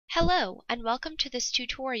Hello, and welcome to this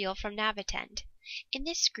tutorial from Navitend. In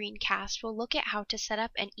this screencast, we'll look at how to set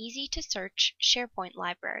up an easy-to-search SharePoint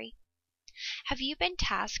library. Have you been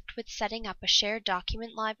tasked with setting up a shared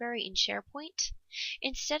document library in SharePoint?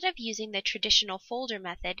 Instead of using the traditional folder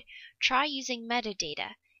method, try using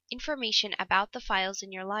metadata, information about the files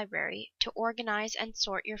in your library, to organize and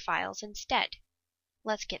sort your files instead.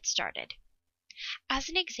 Let's get started. As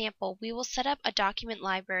an example, we will set up a document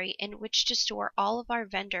library in which to store all of our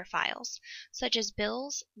vendor files, such as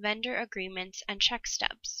bills, vendor agreements, and check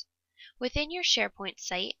stubs. Within your SharePoint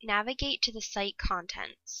site, navigate to the site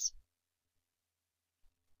contents.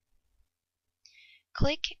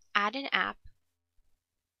 Click Add an App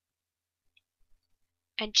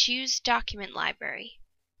and choose Document Library.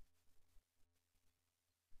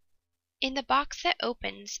 In the box that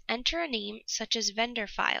opens, enter a name such as Vendor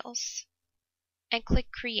Files and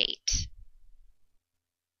click Create.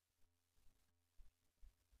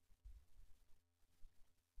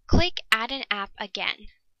 Click Add an App again,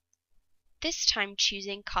 this time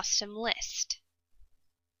choosing Custom List.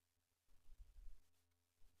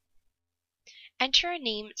 Enter a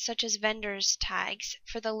name such as Vendors Tags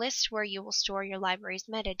for the list where you will store your library's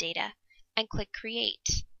metadata and click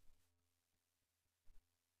Create.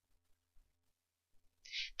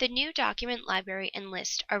 The new document library and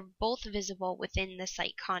list are both visible within the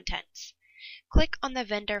site contents. Click on the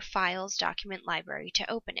Vendor Files document library to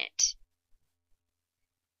open it.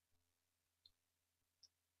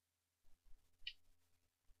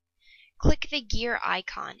 Click the gear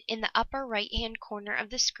icon in the upper right-hand corner of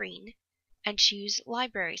the screen and choose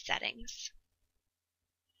Library Settings.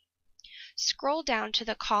 Scroll down to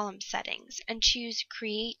the Column Settings and choose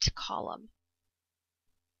Create Column.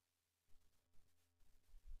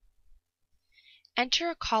 Enter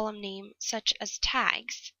a column name such as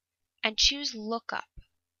Tags and choose Lookup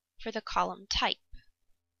for the column type.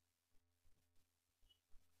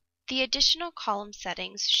 The additional column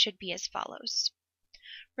settings should be as follows.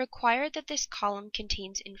 Require that this column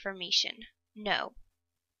contains information. No.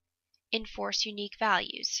 Enforce unique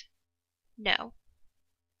values. No.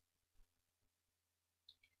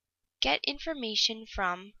 Get information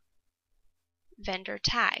from vendor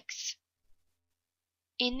tags.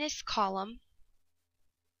 In this column,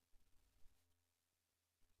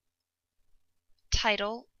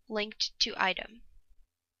 title linked to item.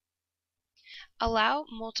 Allow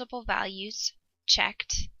multiple values,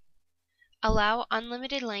 checked. Allow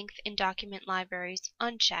unlimited length in document libraries,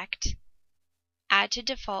 unchecked. Add to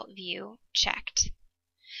default view, checked.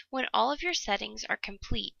 When all of your settings are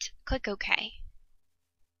complete, click OK.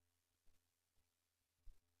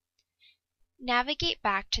 Navigate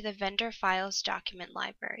back to the Vendor Files document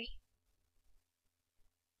library.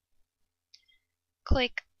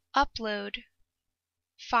 Click Upload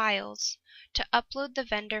Files to upload the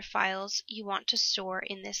vendor files you want to store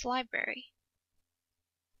in this library.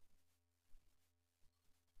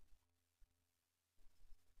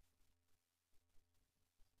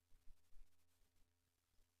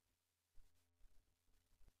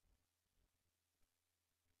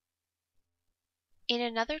 In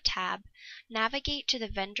another tab, navigate to the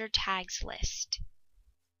vendor tags list.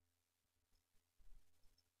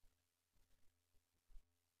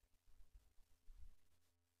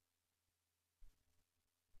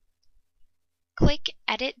 Click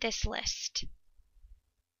Edit this list.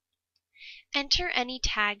 Enter any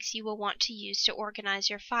tags you will want to use to organize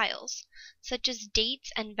your files, such as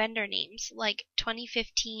dates and vendor names like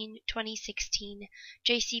 2015, 2016,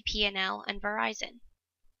 JCP&L, and Verizon.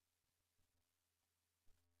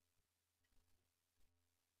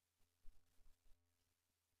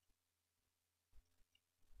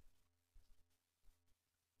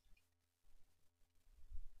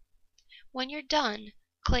 When you're done,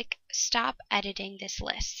 click Stop editing this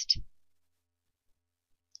list.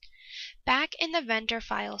 Back in the Vendor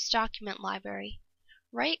Files document library,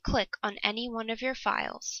 right-click on any one of your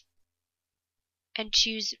files and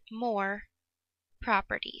choose More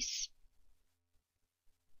Properties.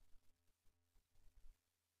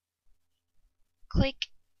 Click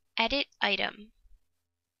Edit Item.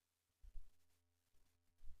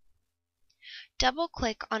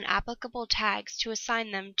 Double-click on applicable tags to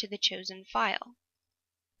assign them to the chosen file.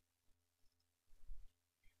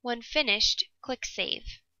 When finished, click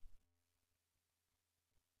Save.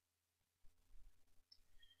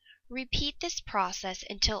 Repeat this process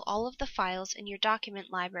until all of the files in your document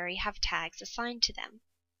library have tags assigned to them.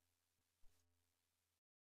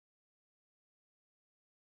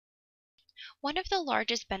 One of the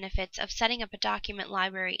largest benefits of setting up a document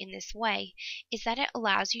library in this way is that it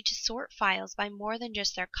allows you to sort files by more than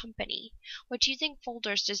just their company, which using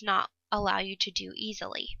folders does not allow you to do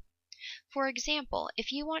easily. For example,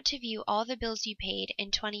 if you want to view all the bills you paid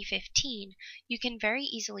in 2015, you can very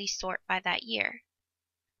easily sort by that year.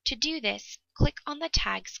 To do this, click on the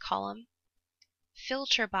Tags column,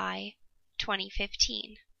 Filter by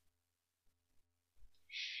 2015.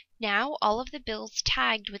 Now all of the bills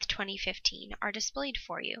tagged with 2015 are displayed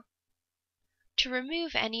for you. To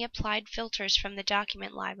remove any applied filters from the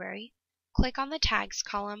document library, click on the Tags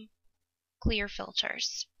column, Clear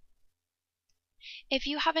Filters. If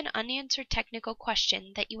you have an unanswered technical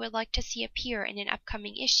question that you would like to see appear in an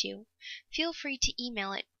upcoming issue, feel free to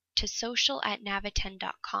email it to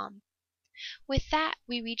social@navitend.com. With that,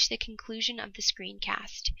 we reach the conclusion of the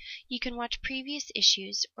screencast. You can watch previous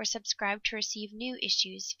issues or subscribe to receive new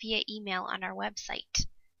issues via email on our website.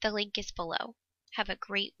 The link is below. Have a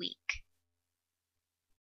great week.